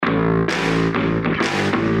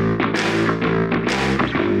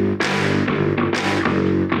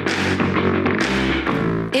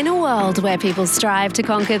world where people strive to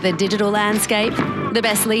conquer the digital landscape, the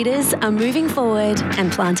best leaders are moving forward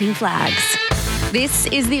and planting flags. This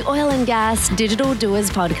is the Oil and Gas Digital Doers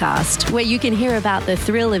podcast, where you can hear about the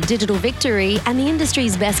thrill of digital victory and the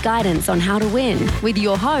industry's best guidance on how to win with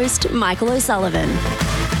your host, Michael O'Sullivan.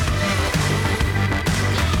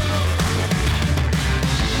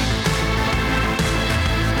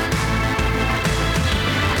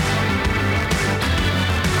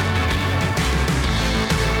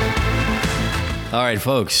 All right,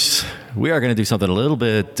 folks, we are going to do something a little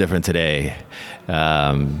bit different today.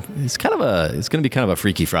 It's going to be kind of a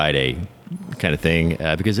Freaky Friday kind of thing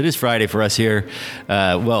because it is Friday for us here.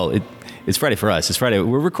 It's Friday for us. It's Friday.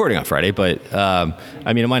 We're recording on Friday, but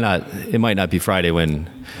it might not be Friday when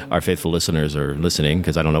our faithful listeners are listening,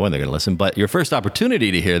 because I don't know when they're going to listen. But your first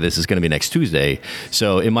opportunity to hear this is going to be next Tuesday,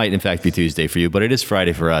 so it might in fact be Tuesday for you. But it is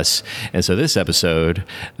Friday for us, and so this episode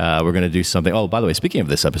we're going to do something. Oh, by the way, speaking of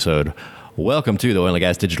this episode. Welcome to the Oil and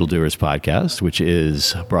Gas Digital Doers podcast, which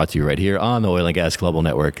is brought to you right here on the Oil and Gas Global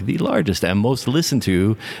Network, the largest and most listened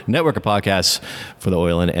to network of podcasts for the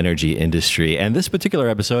oil and energy industry. And this particular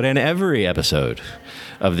episode and every episode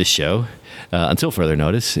of this show, until further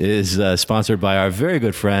notice, is sponsored by our very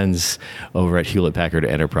good friends over at Hewlett Packard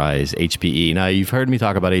Enterprise, HPE. Now, you've heard me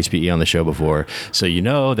talk about HPE on the show before, so you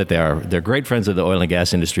know that they're great friends of the oil and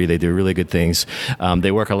gas industry. They do really good things.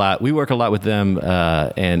 They work a lot. We work a lot with them,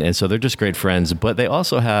 and so they're just great friends. But they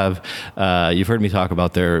also have, you've heard me talk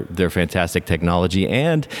about their fantastic technology,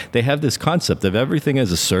 and they have this concept of everything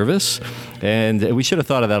as a service, and we should have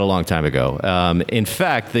thought of that a long time ago. In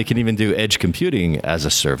fact, they can even do edge computing as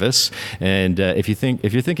a service. And if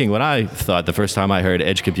you're thinking what I thought the first time I heard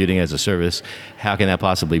edge computing as a service, how can that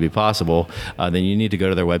possibly be possible? Then you need to go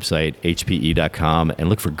to their website, hpe.com, and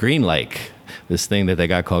look for GreenLake, this thing that they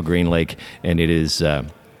got called GreenLake, and it is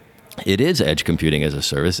edge computing as a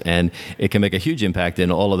service, and it can make a huge impact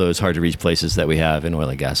in all of those hard-to-reach places that we have in oil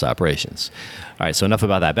and gas operations. All right, so enough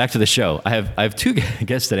about that. Back to the show. I have two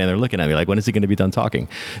guests today, and they're looking at me like, when is he going to be done talking?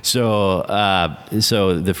 So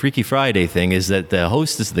the Freaky Friday thing is that the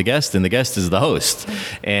host is the guest, and the guest is the host.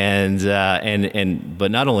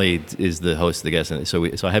 But not only is the host the guest,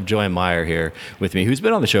 so I have Joanne Meyer here with me, who's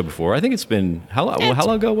been on the show before. I think it's been how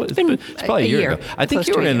long ago? It's probably a year ago. I think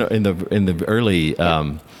you were in the early.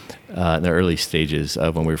 In the early stages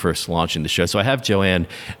of when we were first launching the show. So I have Joanne,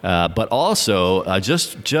 but also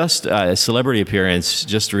just a celebrity appearance,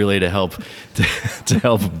 just really to help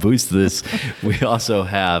boost this. We also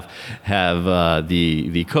have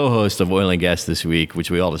the co-host of Oil and Gas This Week, which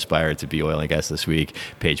we all aspire to be Oil and Gas This Week,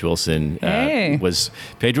 Paige Wilson. Hey.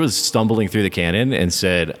 Paige was stumbling through the canon and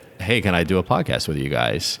said, hey, can I do a podcast with you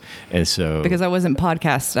guys? And so... Because I wasn't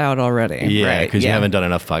podcast out already. Yeah, because you haven't done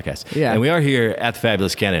enough podcasts. Yeah. And we are here at the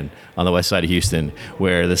Fabulous Cannon on the west side of Houston,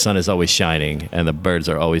 where the sun is always shining and the birds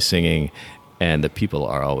are always singing and the people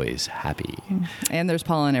are always happy. And there's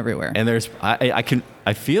pollen everywhere. And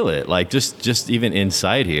I feel it, like just even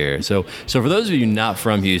inside here. So for those of you not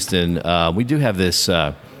from Houston, we do have this...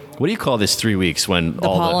 what do you call this 3 weeks when the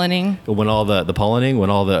pollinating? When all the pollinating,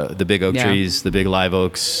 when all the big oak trees, the big live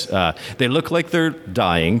oaks, they look like they're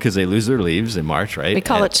dying because they lose their leaves in March, right? We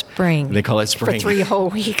call it spring. They call it spring. For 3 whole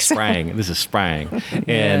weeks. Sprang. This is sprang.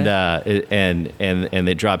 And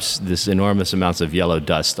it drops this enormous amounts of yellow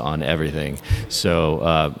dust on everything.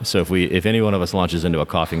 So if any one of us launches into a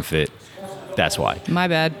coughing fit, that's why. My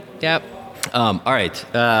bad. Yep. All right.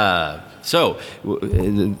 So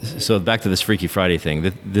back to this Freaky Friday thing.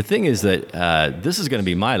 The thing is that this is going to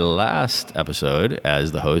be my last episode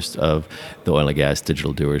as the host of the Oil and Gas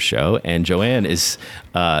Digital Doers show, and Joanne is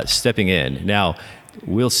stepping in. Now,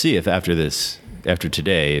 we'll see if after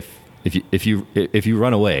today, if you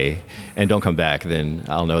run away and don't come back, then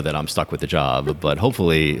I'll know that I'm stuck with the job. But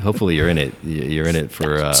hopefully you're in it. You're in it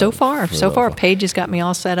for so far. Paige has got me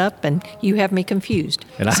all set up, and you have me confused.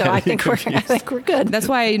 I think we're good. That's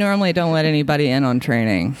why I normally don't let anybody in on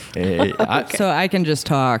training, so I can just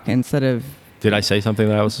talk instead of. Did I say something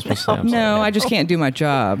that I was supposed to say? I'm sorry. No, I just can't do my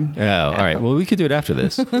job. Oh, all right. Well, we could do it after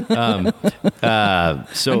this. So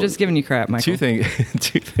I'm just giving you crap, Michael. Two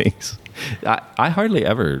things. I hardly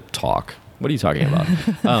ever talk. What are you talking about?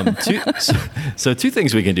 Two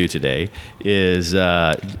things we can do today is,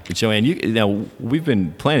 Joanne, we've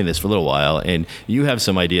been planning this for a little while, and you have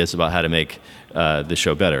some ideas about how to make the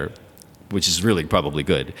show better, which is really probably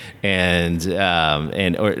good, and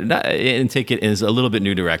take it in a little bit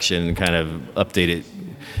new direction, kind of update it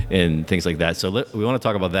and things like that. So we want to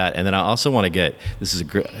talk about that, and then I also want to get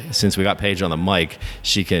since we got Paige on the mic,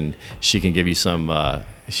 she can give you some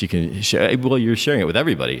she can share. Well, you're sharing it with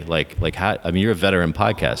everybody. Like how? I mean, you're a veteran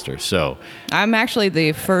podcaster, so I'm actually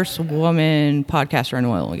the first woman podcaster in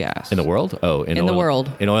oil and gas in the world. Oh, in the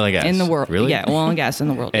world, in oil and gas, in the world, really? Yeah, oil and gas in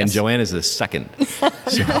the world. And yes. Joanne is the second.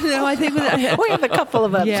 So. No, I think we have a couple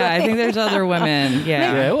of us. Yeah, I think there's other women.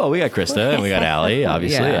 Yeah. Well, we got Krista and we got Allie.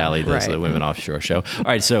 Obviously, Yeah, Allie does the Women Offshore show. All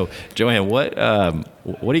right, so Joanne, what are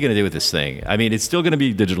you going to do with this thing? I mean, it's still going to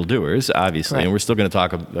be digital doers, obviously, and we're still going to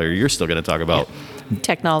talk, or you're still going to talk about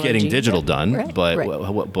technology, getting digital done. But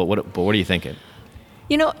what are you thinking?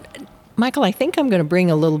 You know, Michael, I think I'm going to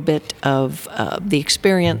bring a little bit of the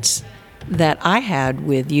experience that I had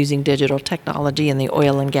with using digital technology in the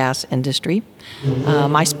oil and gas industry.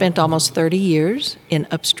 I spent almost 30 years in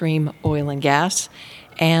upstream oil and gas,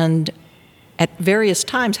 and at various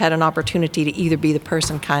times had an opportunity to either be the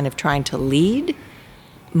person kind of trying to lead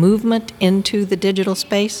movement into the digital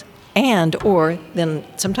space, or then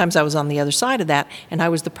sometimes I was on the other side of that, and I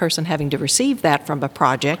was the person having to receive that from a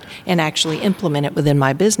project and actually implement it within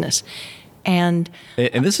my business. And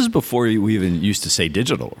this is before we even used to say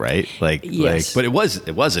digital, right? Yes. But it was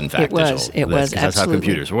in fact digital. It was that's how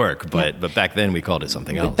computers work. But back then we called it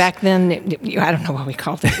something else. Back then, I don't know what we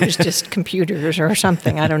called it. It was just computers or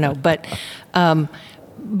something. I don't know. But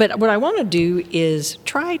what I want to do is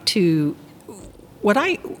try to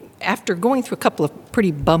after going through a couple of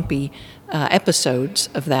pretty bumpy episodes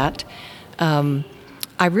of that,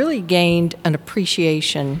 I really gained an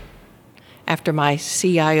appreciation after my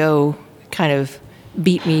CIO kind of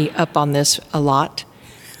beat me up on this a lot.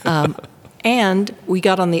 And we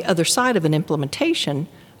got on the other side of an implementation.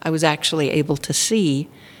 I was actually able to see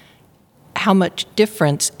how much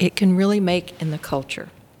difference it can really make in the culture.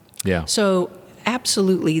 Yeah. So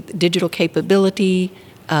absolutely, digital capability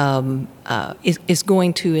is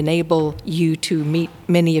going to enable you to meet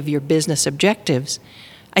many of your business objectives.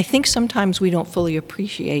 I think sometimes we don't fully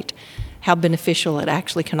appreciate how beneficial it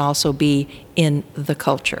actually can also be in the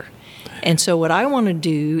culture. And so what I want to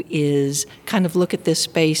do is kind of look at this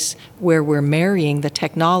space where we're marrying the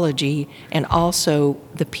technology and also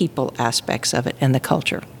the people aspects of it and the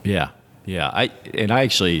culture. Yeah. I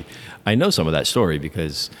know some of that story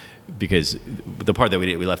because the part that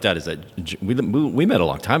we left out is that we met a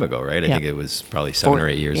long time ago, right? I think it was probably 7 or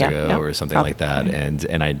 8 years ago or something like that.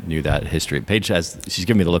 And I knew that history. Paige she's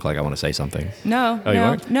giving me the look like I want to say something. No. Oh, you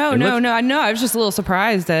weren't? No. I was just a little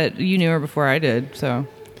surprised that you knew her before I did. So.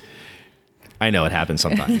 I know it happens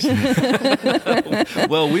sometimes.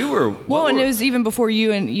 Well, and it was even before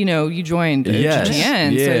you joined GGN. Yeah.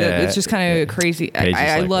 So it's just kind of crazy.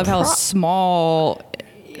 I love how small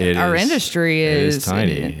our industry is. It is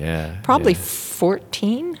tiny. Yeah. Probably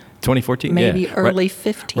 14. 2014, maybe early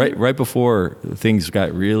 15. Right before things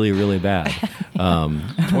got really, really bad.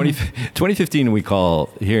 2015, we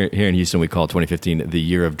call here in Houston. We call 2015 the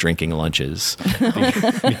year of drinking lunches.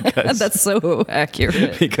 Because, that's so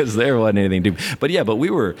accurate. Because there wasn't anything to do. But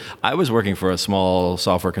I was working for a small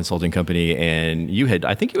software consulting company, and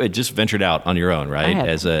I think you had just ventured out on your own, right?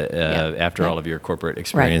 After all of your corporate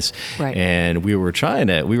experience, right. And we were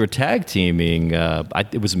tag teaming.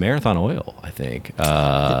 It was Marathon Oil, I think.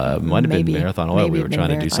 Might have been Marathon Oil. We were trying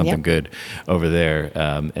to do something good over there,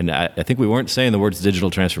 and I think we weren't saying the words digital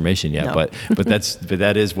transformation yet, but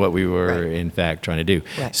that is what we were in fact trying to do.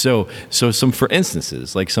 Right. So some for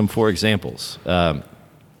examples. So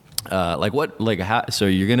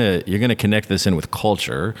you're gonna connect this in with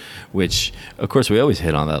culture, which of course we always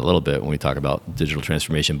hit on that a little bit when we talk about digital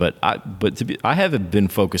transformation. But I haven't been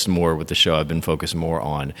focused more with the show. I've been focused more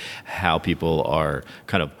on how people are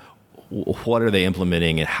kind of. What are they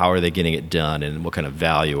implementing and how are they getting it done and what kind of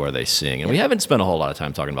value are they seeing? And we haven't spent a whole lot of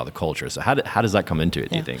time talking about the culture. So how does that come into it,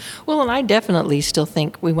 do you think? Well, and I definitely still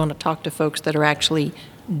think we want to talk to folks that are actually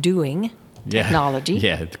doing technology.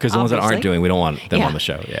 Yeah, because the ones that aren't doing, we don't want them on the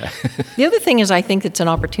show. Yeah. The other thing is I think it's an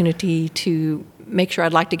opportunity to make sure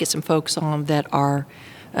I'd like to get some folks on that are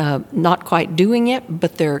not quite doing it,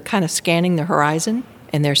 but they're kind of scanning the horizon.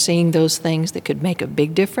 And they're seeing those things that could make a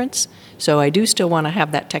big difference. So I do still want to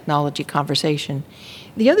have that technology conversation.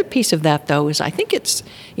 The other piece of that, though, is I think it's,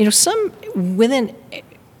 within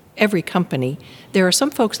every company, there are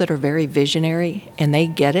some folks that are very visionary and they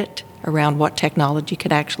get it around what technology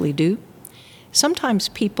could actually do. Sometimes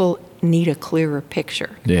people need a clearer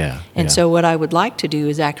picture. So what I would like to do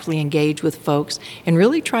is actually engage with folks and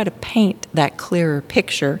really try to paint that clearer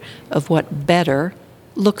picture of what better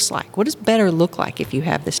looks like. What does better look like if you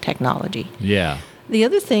have this technology? Yeah. The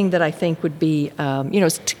other thing that I think would be,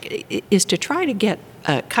 is to try to get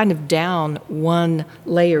kind of down one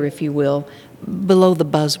layer, if you will, below the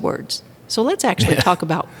buzzwords. So let's actually talk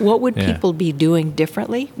about what would people be doing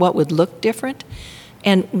differently, what would look different.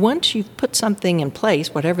 And once you've put something in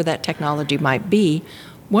place, whatever that technology might be,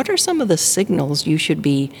 what are some of the signals you should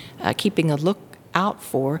be keeping a look out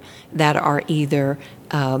for that are either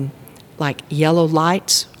like yellow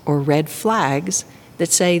lights or red flags that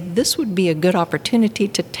say this would be a good opportunity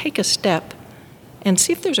to take a step and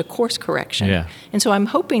see if there's a course correction. Yeah. And so I'm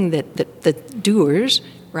hoping that the doers,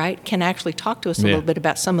 right, can actually talk to us a little bit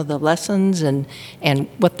about some of the lessons and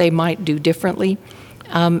what they might do differently.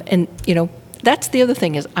 And, you know, that's the other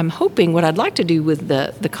thing is I'm hoping what I'd like to do with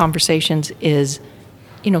the conversations is,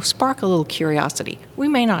 you know, spark a little curiosity. We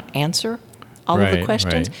may not answer all of the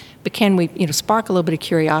questions, but can we, you know, spark a little bit of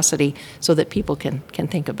curiosity so that people can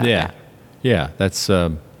think about that? Yeah, that's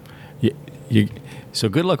so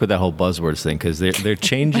good luck with that whole buzzwords thing because they're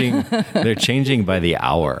changing they're changing by the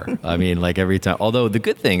hour. I mean, like every time. Although the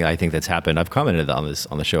good thing I think that's happened, I've commented on this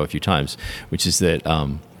on the show a few times, which is that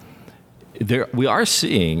we are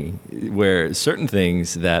seeing where certain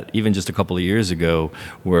things that even just a couple of years ago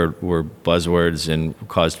were buzzwords and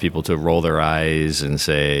caused people to roll their eyes and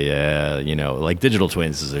say, you know, like digital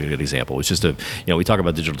twins is a good example. It's just we talk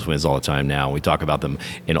about digital twins all the time now. We talk about them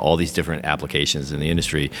in all these different applications in the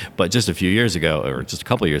industry. But just a few years ago, or just a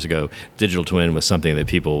couple of years ago, digital twin was something that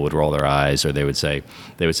people would roll their eyes, or they would say,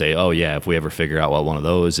 oh yeah, if we ever figure out what one of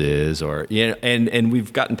those is, or you know, and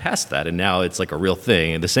we've gotten past that, and now it's like a real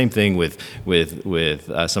thing. And the same thing with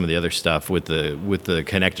some of the other stuff with the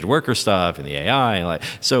connected worker stuff and the AI. Like,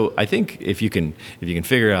 so I think if you can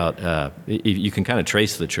figure out, if you can kind of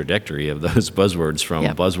trace the trajectory of those buzzwords from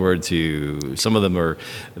buzzword to some of them there's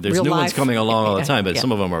real new life. Ones coming along all the time, but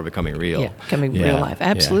some of them are becoming real. Yeah, becoming real life.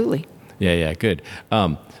 Absolutely. Yeah, good.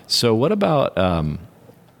 So what about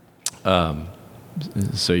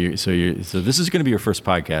So this is going to be your first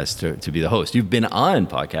podcast to be the host. You've been on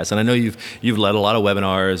podcasts, and I know you've led a lot of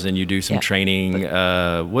webinars and you do some training.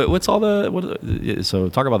 What's all so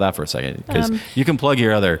talk about that for a second, because you can plug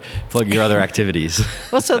your other activities.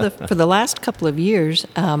 Well, so for the last couple of years,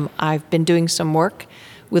 I've been doing some work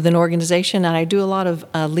with an organization, and I do a lot of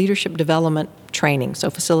leadership development training, so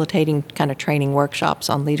facilitating kind of training workshops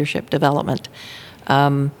on leadership development.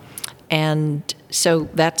 And so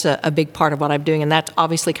that's a big part of what I'm doing, and that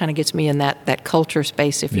obviously kind of gets me in that culture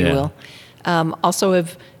space, if you will. Also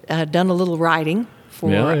have done a little writing for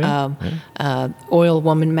Oil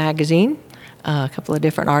Woman magazine, a couple of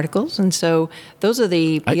different articles, and so those are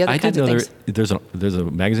the other kinds of things. There's a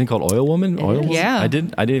magazine called Oil Woman. Oil Woman? Yeah, I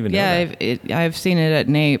didn't even know that. I've seen it at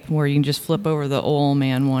NAPE where you can just flip over the Oil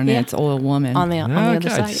Man one and it's Oil Woman on the other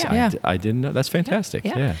side. I didn't know. That's fantastic.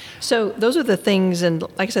 Yeah. So those are the things, and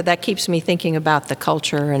like I said, that keeps me thinking about the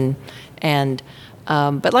culture and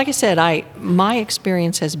but like I said, my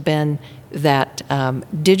experience has been that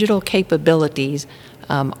digital capabilities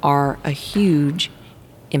are a huge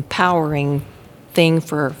empowering thing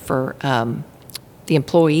for the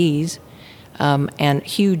employees and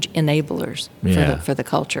huge enablers for the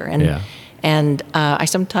culture. And I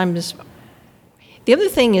sometimes, the other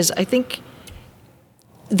thing is I think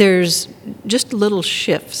there's just little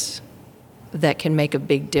shifts that can make a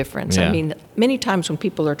big difference. I mean, many times when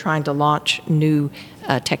people are trying to launch new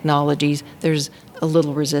technologies, there's a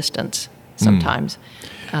little resistance sometimes.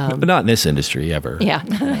 But not in this industry ever.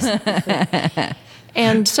 Yeah.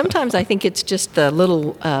 And sometimes I think it's just the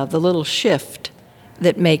little shift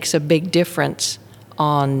that makes a big difference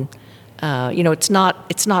on, it's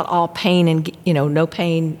not all pain and, no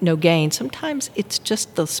pain, no gain. Sometimes it's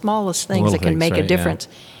just the smallest things that can make a difference.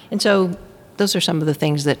 Yeah. And so those are some of the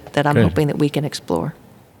things that I'm hoping that we can explore.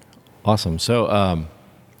 Awesome. So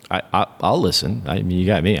I'll listen. I mean, you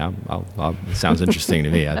got me. It sounds interesting to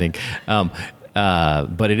me, I think.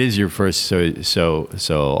 But it is your first, so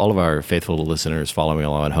all of our faithful listeners following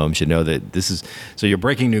along at home should know that this is, so you're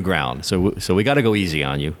breaking new ground. So we got to go easy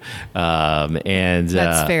on you, and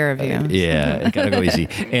that's fair of you. Yeah, got to go easy.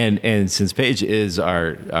 And since Paige is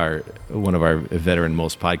our one of our veteran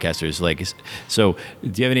most podcasters, like, so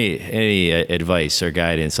do you have any advice or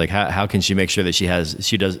guidance? Like, how can she make sure that she has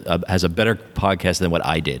a better podcast than what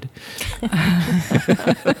I did?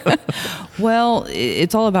 Well,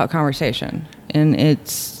 it's all about conversation. And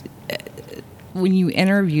it's when you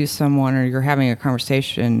interview someone or you're having a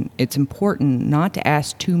conversation, it's important not to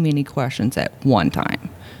ask too many questions at one time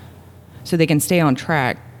so they can stay on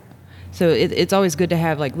track. So it's always good to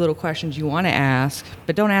have like little questions you want to ask,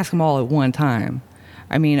 but don't ask them all at one time.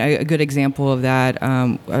 I mean, a good example of that,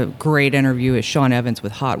 a great interview is Sean Evans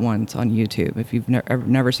with Hot Ones on YouTube. If you've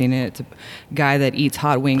never seen it, it's a guy that eats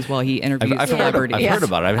hot wings while he interviews celebrities. I've heard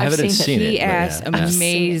about it. I haven't seen it. He asks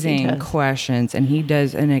amazing questions, and he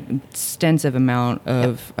does an extensive amount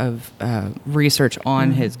of research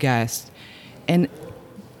on his guests. And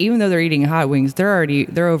even though they're eating hot wings, they're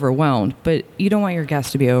overwhelmed. But you don't want your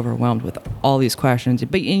guests to be overwhelmed with all these questions.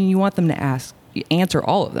 And you want them to answer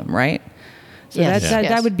all of them, right? So Yes.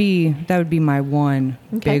 that would be my one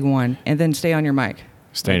Okay. big one. And then stay on your mic.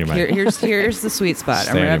 Stay on your mic. Here's the sweet spot.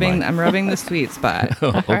 Stay on your mic. I'm rubbing the sweet spot.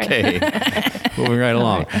 Okay. Moving right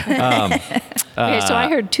along. Okay, so I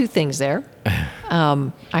heard two things there.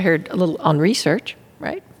 I heard a little on research,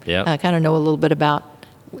 right? Yep. I kind of know a little bit about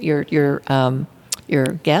your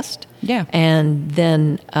guest. Yeah. And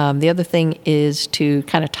then the other thing is to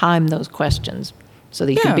kind of time those questions so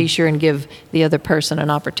that you Yeah. can be sure and give the other person an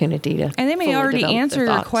opportunity to. And they may fully already develop their answer your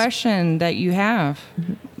thoughts. question that you have,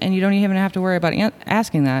 and you don't even have to worry about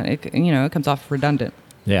asking that. It comes off redundant.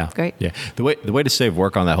 Yeah. Great. Yeah. The way to save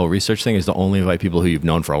work on that whole research thing is to only invite people who you've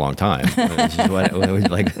known for a long time, which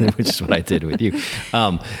is what I did with you.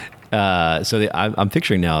 I'm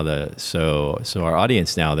picturing now so our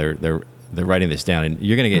audience now they're writing this down, and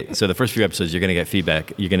you're gonna get the first few episodes you're gonna get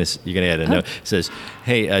feedback. You're gonna get a note that says,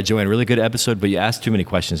 "Hey, Joanne, really good episode, but you asked too many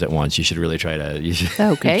questions at once. You should really try to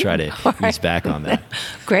Okay. try to ease back on that."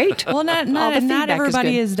 Great. Well, not All the feedback is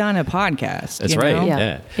everybody good. has done a podcast. That's you right. know?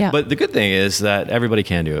 Yeah. Yeah. But the good thing is that everybody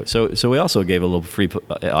can do it. So we also gave a little free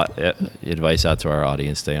advice out to our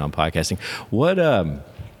audience today on podcasting. What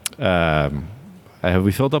have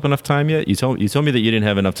we filled up enough time yet? You told me that you didn't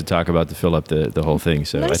have enough to talk about to fill up the whole thing.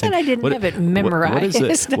 So I said I didn't have it memorized.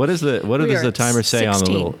 What does We the are timer at say on the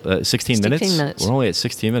 16. little 16 minutes? 16 minutes. We're only at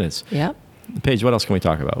 16 minutes. Yep. Paige, what else can we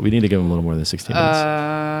talk about? We need to give them a little more than 16 minutes.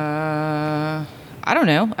 I don't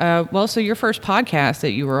know. Well, so your first podcast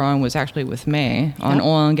that you were on was actually with May on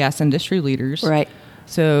oil and gas industry leaders. Right.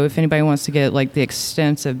 So if anybody wants to get like the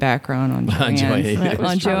extensive background on On Joanne, Joanne. That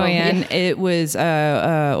was on probably- Joanne, it was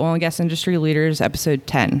oil and gas industry leaders episode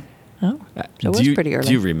 10. Oh, so it was pretty early.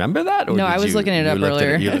 Do you remember that? Or No, did I was you- looking it you up looked at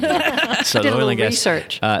earlier. you looked at it. So Did the a oil little and gas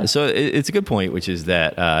research. So it's a good point, which is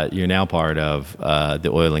that you're now part of the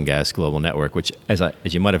Oil and Gas Global Network, which, as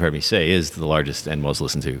you might have heard me say, is the largest and most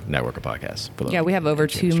listened to network of podcasts. Yeah, we have over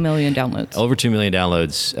 2 million downloads. Over 2 million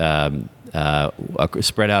downloads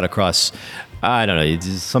spread out across, I don't know, it's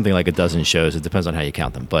something like a dozen shows. It depends on how you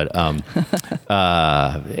count them. But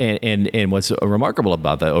and what's remarkable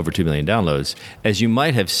about that over 2 million downloads, as you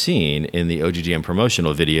might have seen in the OGGM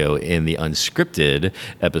promotional video in the unscripted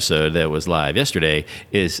episode that was live yesterday,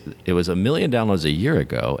 is it was 1 million downloads a year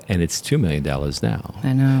ago, and it's 2 million downloads now.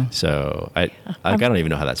 I know. So I don't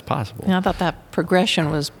even know how that's possible. And I thought that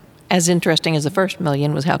progression was as interesting as the first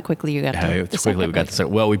million was how quickly you got How to quickly we got to say,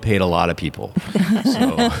 well, we paid a lot of people.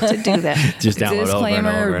 So to do that. just download over and Disclaimer,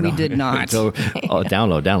 over and we over. did not. So,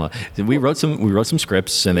 download. We wrote some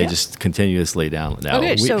scripts, and they just continuously download. Now,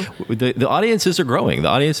 Okay, so- the audiences are growing. The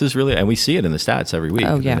audiences really, and we see it in the stats every week.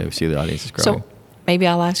 Oh, yeah. We see the audiences growing. So maybe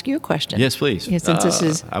I'll ask you a question. Yes, please. Yeah, since this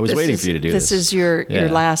is I was this waiting is- for you to do this. This is your Yeah.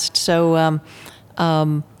 last. So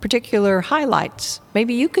particular highlights.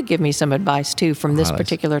 Maybe you could give me some advice too from this Highlights.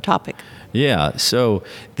 particular topic. Yeah. So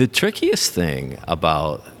the trickiest thing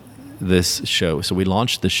about this show, so we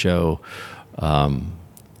launched the show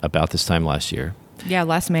about this time last year. Yeah,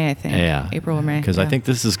 last May, I think. Yeah. April or May. Because I yeah. think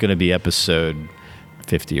this is going to be episode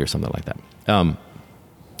 50 or something like that.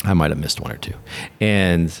 I might have missed one or two.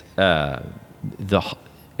 And the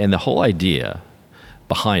whole idea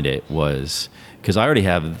behind it was, because I already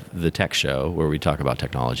have the tech show where we talk about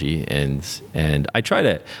technology, and I try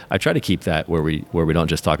to keep that where we don't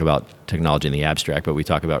just talk about technology in the abstract, but we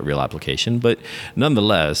talk about real application. But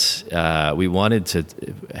nonetheless, we wanted to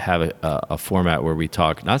have a format where we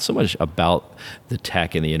talk not so much about the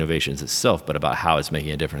tech and the innovations itself, but about how it's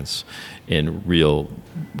making a difference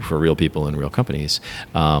for real people and real companies.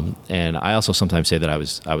 And I also sometimes say that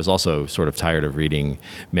I was also sort of tired of reading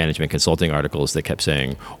management consulting articles that kept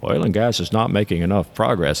saying oil and gas is not making enough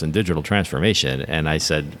progress in digital transformation. And I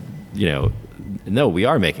said, no, we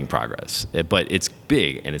are making progress, but it's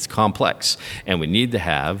big and it's complex, and we need to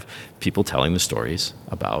have people telling the stories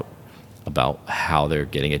about how they're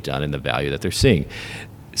getting it done and the value that they're seeing.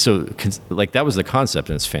 So, like, that was the concept,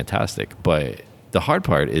 and it's fantastic. But the hard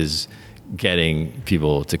part is getting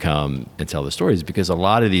people to come and tell the stories, because a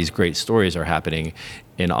lot of these great stories are happening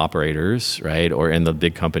in operators, right, or in the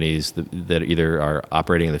big companies that either are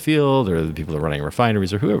operating in the field, or the people that are running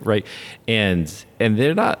refineries, or whoever, right, and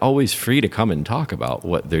they're not always free to come and talk about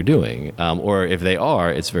what they're doing, or if they are,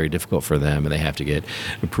 it's very difficult for them, and they have to get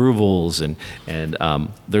approvals. And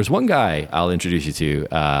there's one guy I'll introduce you to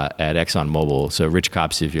at ExxonMobil. So Rich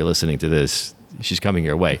Copsey, if you're listening to this, she's coming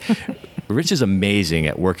your way. Rich is amazing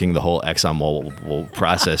at working the whole ExxonMobil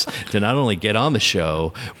process to not only get on the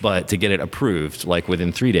show, but to get it approved like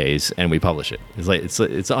within 3 days, and we publish it. It's like it's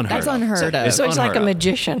unheard. That's of. unheard of. So he's like a unheard of.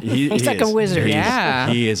 magician. He's like a is. wizard. Yeah.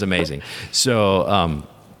 He is amazing. So,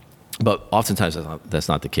 but oftentimes that's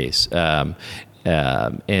not the case. And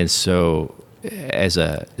so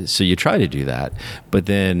so you try to do that, but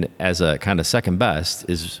then as a kind of second best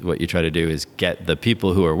is what you try to do is get the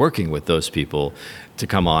people who are working with those people to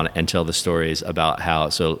come on and tell the stories about how,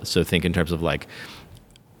 so think in terms of like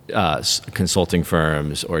consulting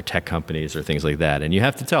firms or tech companies or things like that. And you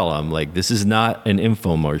have to tell them, like, this is not an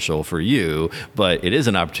infomercial for you, but it is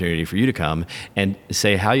an opportunity for you to come and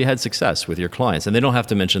say how you had success with your clients. And they don't have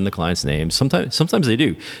to mention the client's name. Sometimes they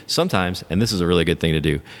do. Sometimes, and this is a really good thing to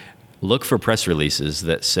do, look for press releases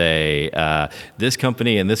that say this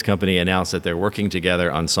company and this company announced that they're working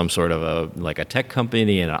together on some sort of a tech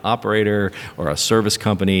company and an operator or a service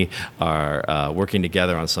company are working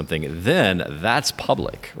together on something. Then that's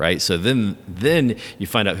public, right? So then you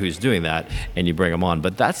find out who's doing that and you bring them on.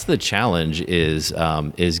 But that's the challenge is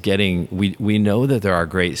getting. We know that there are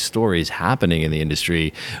great stories happening in the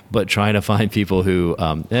industry, but trying to find people who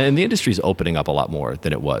and the industry is opening up a lot more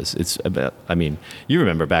than it was. It's about. I mean, you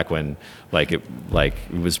remember back when. It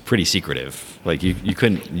was pretty secretive. Like you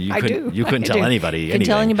couldn't tell anybody anything. Couldn't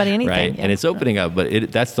tell anybody anything, right? yeah. And it's opening up, but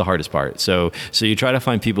that's the hardest part. So you try to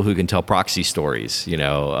find people who can tell proxy stories,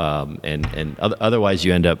 and otherwise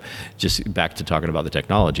you end up just back to talking about the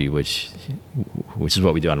technology, which is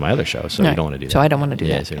what we do on my other show. So No. you don't want to do that. So I don't want to do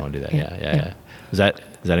yeah, that. So you don't want to do that. Yeah. Does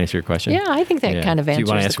that answer your question? Yeah, I think that kind of Do answers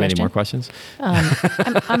you want to the ask me any question. more questions?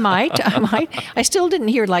 I might. I still didn't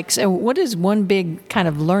hear, so what is one big kind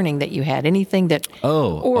of learning that you had? Anything that,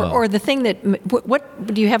 or the thing that,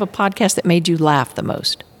 what do you have a podcast that made you laugh the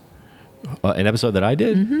most? An episode that I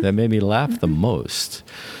did Mm-hmm. that made me laugh the most.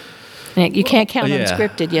 You can't count Yeah.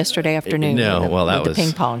 unscripted yesterday afternoon. No, with well, that the was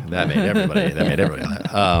ping pong. That made everybody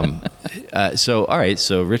laugh. So, all right.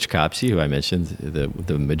 So, Rich Copsey, who I mentioned,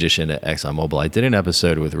 the magician at ExxonMobil, I did an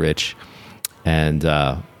episode with Rich, and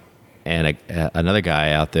another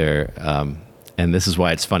guy out there. And this is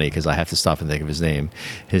why it's funny because I have to stop and think of his name.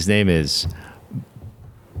 His name is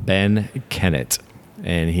Ben Kennett,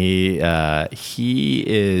 and he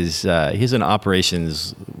is he's an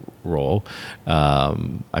operations role.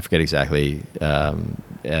 I forget exactly,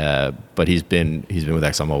 but he's been with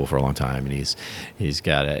ExxonMobil for a long time, and he's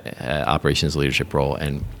got a operations leadership role,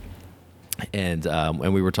 and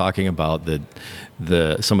we were talking about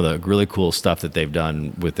some of the really cool stuff that they've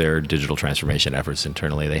done with their digital transformation efforts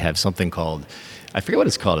internally. They have something called, I forget what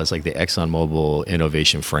it's called. It's like the ExxonMobil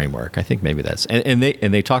Innovation Framework. I think maybe that's, and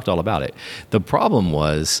they talked all about it. The problem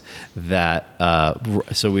was that I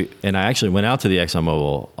actually went out to the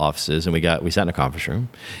ExxonMobil offices, and we sat in a conference room,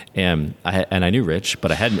 and I knew Rich,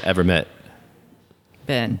 but I hadn't ever met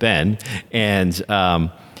Ben,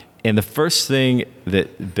 and the first thing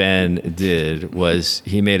that Ben did was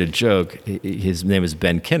he made a joke. His name is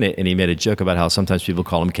Ben Kennett, and he made a joke about how sometimes people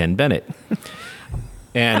call him Ken Bennett.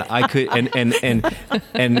 And I could,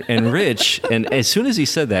 and Rich, and as soon as he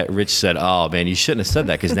said that, Rich said, "Oh man, you shouldn't have said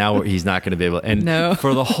that because now he's not going to be able." And No.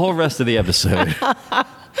 for the whole rest of the episode,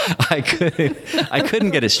 I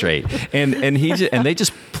couldn't get it straight, and they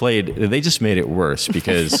just made it worse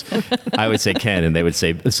because I would say Ken and they would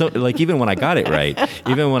say, so like even when I got it right,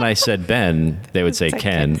 even when I said Ben, they would say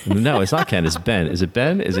Ken. No, it's not Ken, it's Ben. Is it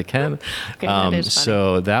Ben? Is it Ken? Okay, that is funny.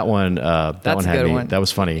 So that one That's one a had good me. one. That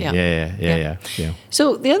was funny. Yeah.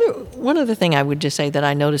 So one other thing I would just say that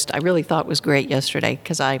I noticed I really thought was great yesterday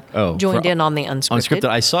because I joined in on the unscripted. Unscripted.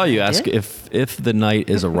 I saw you ask did? if the knight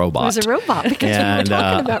is a robot. It was a robot because we were And,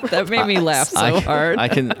 talking about That made me laugh so hard. I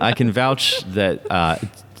can vouch that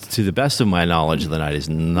to the best of my knowledge, the knight is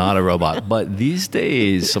not a robot. But these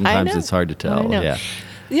days, sometimes know. it's hard to tell. I know. Yeah.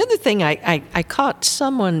 The other thing, I caught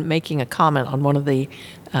someone making a comment on one of the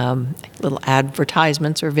little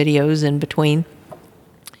advertisements or videos in between,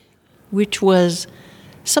 which was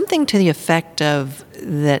something to the effect of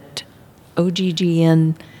that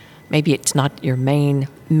OGGN, maybe it's not your main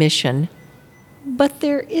mission, but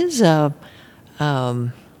there is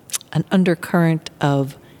an undercurrent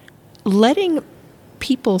of letting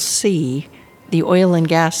people see the oil and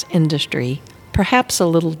gas industry perhaps a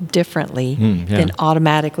little differently than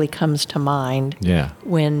automatically comes to mind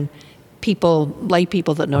when lay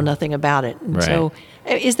people that know nothing about it. And Right. so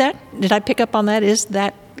did I pick up on that? Is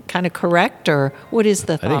that kind of correct, or what is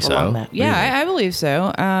the thought think so. along that? Yeah, I believe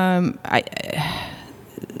so.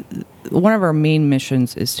 One of our main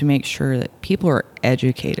missions is to make sure that people are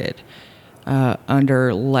educated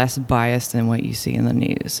under less bias than what you see in the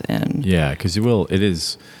news. And Yeah, because it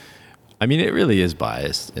is. I mean, it really is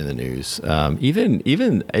biased in the news. Even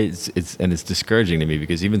it's discouraging to me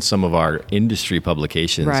because even some of our industry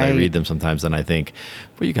publications, I Right. read them sometimes and I think,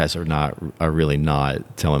 well, you guys are really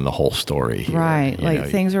not telling the whole story here. Right. You Like know,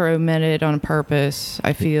 things are omitted on purpose,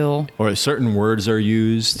 I feel. or certain words are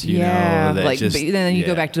used. You know, that like just, but then you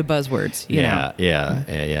go yeah. back to the buzzwords. You know?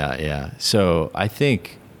 Yeah. So I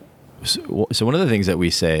think so. One of the things that we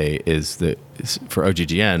say is that for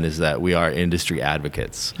OGGN is that we are industry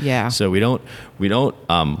advocates. Yeah. So we don't.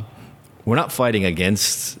 We're not fighting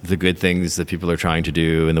against the good things that people are trying to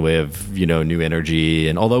do in the way of, new energy.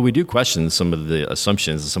 And although we do question some of the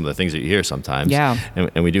assumptions and some of the things that you hear sometimes, Yeah.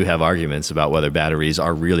 and we do have arguments about whether batteries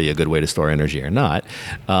are really a good way to store energy or not.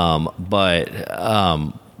 But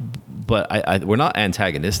we're not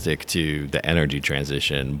antagonistic to the energy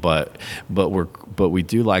transition. But we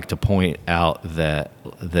do like to point out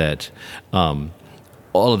that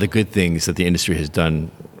all of the good things that the industry has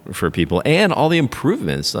done for people and all the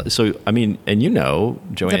improvements. So, I mean, and Joanne,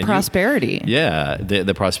 The prosperity.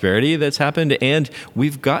 the prosperity that's happened. And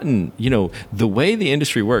we've gotten, the way the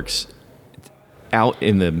industry works out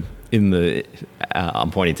in the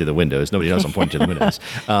I'm pointing to the windows. Nobody knows I'm pointing to the windows.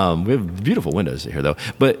 We have beautiful windows here, though.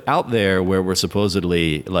 But out there where we're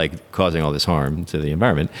supposedly like causing all this harm to the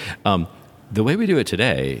environment, the way we do it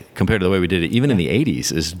today compared to the way we did it even in the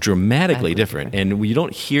 80s is dramatically different. And you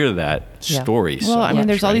don't hear that story so Well, I mean, much,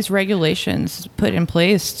 there's all right? these regulations put in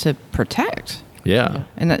place to protect. Yeah.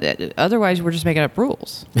 And otherwise, we're just making up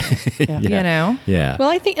rules. Yeah. You know? Yeah. Well,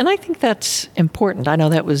 I think that's important. I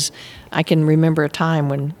know I can remember a time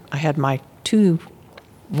when I had my two,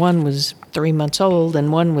 one was 3 months old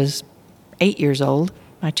and one was 8 years old,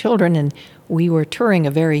 my children, and we were touring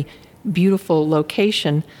a very beautiful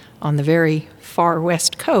location on the very far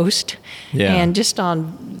west coast, and just on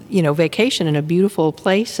vacation in a beautiful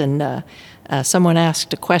place, and someone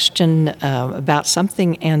asked a question about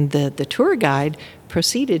something, and the tour guide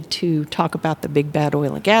proceeded to talk about the big bad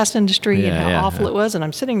oil and gas industry and how awful it was. And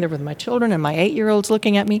I'm sitting there with my children and my 8-year-olds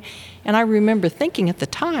looking at me, and I remember thinking at the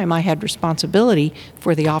time I had responsibility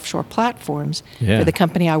for the offshore platforms for the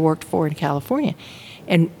company I worked for in California,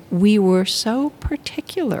 and we were so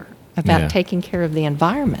particular about taking care of the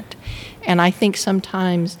environment. And I think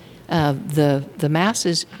sometimes the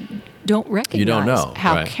masses don't recognize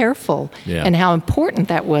how careful and how important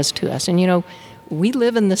that was to us. And, we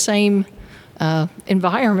live in the same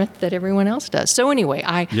environment that everyone else does. So anyway,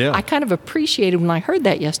 I kind of appreciated when I heard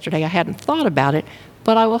that yesterday. I hadn't thought about it,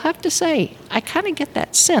 but I will have to say, I kind of get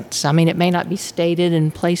that sense. I mean, it may not be stated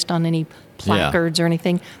and placed on any placards or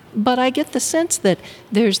anything, but I get the sense that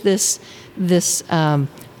there's this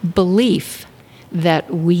belief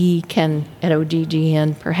that we can, at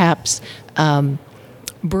OGGN, perhaps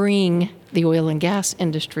bring the oil and gas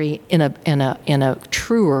industry in a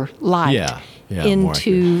truer light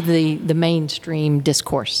into the mainstream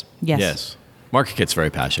discourse. Yes. Mark gets very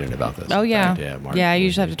passionate about this. Oh, yeah. Mark, you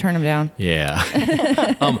usually have to turn them down. Yeah.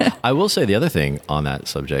 I will say the other thing on that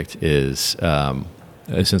subject is,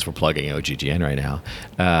 since we're plugging OGGN right now,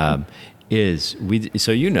 is we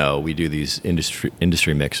do these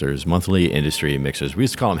industry mixers, monthly industry mixers. We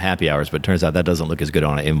used to call them happy hours, but it turns out that doesn't look as good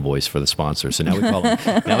on an invoice for the sponsor. So now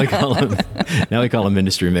we call them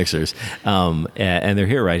industry mixers. And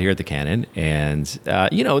they're right here at the Cannon, and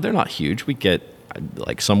they're not huge. We get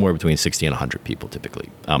like somewhere between 60 and 100 people typically.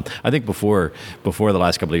 I think before the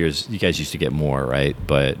last couple of years, you guys used to get more, right?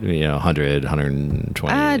 But 100,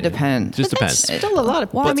 120. It depends. Just depends. Still a lot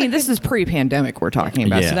of. Well, I mean, this is pre-pandemic we're talking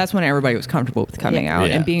about, so that's when everybody was comfortable with coming out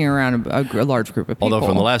and being around a large group of people. Although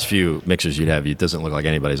from the last few mixers you'd have, it doesn't look like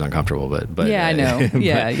anybody's uncomfortable, but yeah, I know.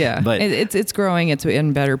 But it's growing. It's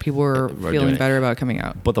getting better. People are feeling better about coming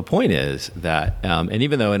out. But the point is that,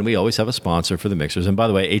 and we always have a sponsor for the mixers. And by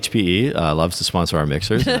the way, HPE loves to sponsor our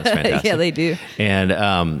mixers. And that's fantastic. Yeah, they do.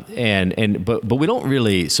 But we don't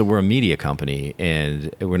really. So we're a media company,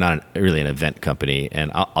 and we're not really an event company.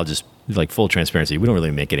 And I'll just, like, full transparency, we don't really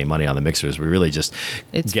make any money on the mixers. We really just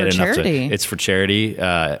it's get for enough charity. It's for charity,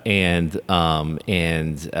 and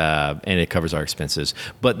it covers our expenses.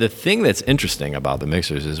 But the thing that's interesting about the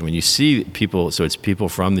mixers is when you see people. So it's people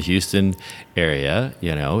from the Houston area,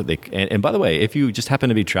 and by the way, if you just happen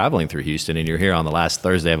to be traveling through Houston and you're here on the last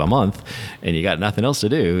Thursday of a month and you got nothing else to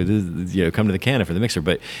do, come to the Cannon for the mixer.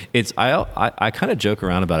 But I kind of joke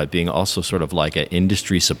around about it being also sort of like an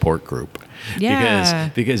industry support group. Yeah,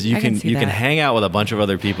 because you can hang out with a bunch of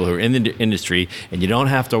other people who are in the industry, and you don't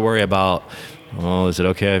have to worry about well, is it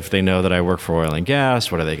okay if they know that I work for oil and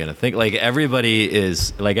gas? What are they going to think? Like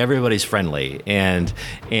everybody's friendly, and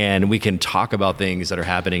we can talk about things that are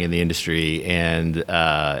happening in the industry, and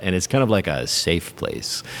it's kind of like a safe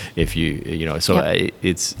place. If you know, so Yep.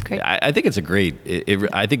 it's Great. I think it's a great.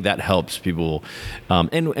 I think that helps people,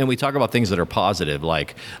 and we talk about things that are positive,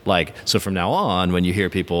 like so from now on, when you hear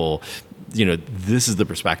people. You know, this is the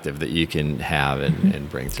perspective that you can have and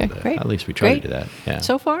bring to Okay, the. great. At least we try Great. to do that. Yeah.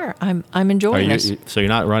 So far, I'm enjoying this. So you're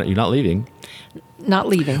not running. You're not leaving. Not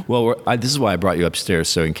leaving. Well, this is why I brought you upstairs.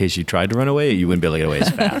 So in case you tried to run away, you wouldn't be able to get away as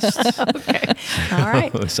fast. All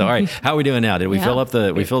right. So all right, how are we doing now? Did we Yeah. fill up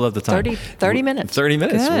the? We filled up the time. 30 minutes. 30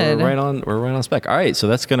 minutes. Good. We're right on spec. All right, so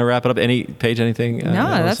that's going to wrap it up. Any Paige, anything? No,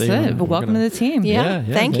 that's it. But welcome to the team. Yeah.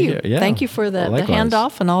 Thank you. Yeah. Thank you for the Likewise.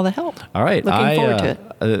 handoff and all the help. All right. Looking forward to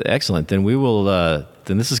it. Excellent. Then we will.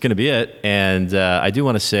 Then this is going to be it. And I do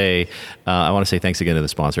want to say, thanks again to the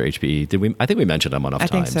sponsor, HPE. Did we? I think we mentioned them enough I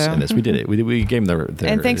think times so. in this. We did it. We gave them their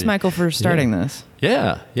And thanks, Michael, for starting this.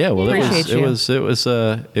 Yeah. Well, Appreciate you.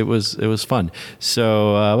 it was fun.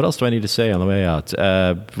 So what else do I need to say on the way out?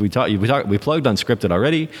 We plugged Unscripted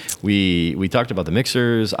already. We talked about the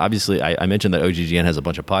mixers. Obviously, I mentioned that OGGN has a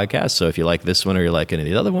bunch of podcasts. So if you like this one or you like any of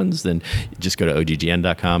the other ones, then just go to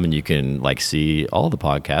OGGN.com and you can see all the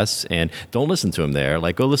podcasts. And don't listen to them there.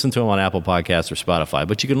 Go listen to them on Apple Podcasts or Spotify.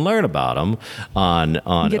 But you can learn about them on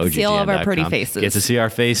OGGN.com. You get to see all of our pretty faces. Get to see our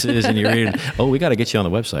faces, and you read. Oh, we got to get you on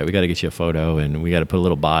the website. We got to get you a photo, and we got to put a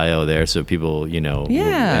little bio there so people,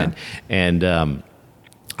 Yeah.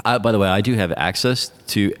 By the way, I do have access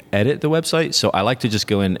to edit the website, so I like to just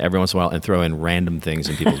go in every once in a while and throw in random things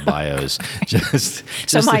in people's bios.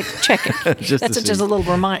 So I might check it. just That's to just see. a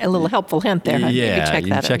little helpful hint there. Maybe Yeah, check you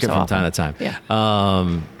that check it so from often. time to time.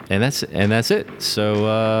 Yeah. And that's it.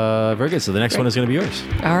 So very good. So the next one is going to be yours.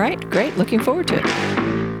 All right. Great. Looking forward to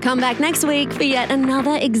it. Come back next week for yet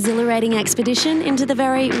another exhilarating expedition into the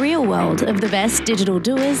very real world of the best digital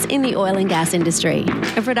doers in the oil and gas industry.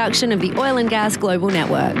 A production of the Oil and Gas Global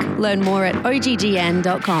Network. Learn more at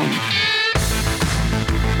oggn.com.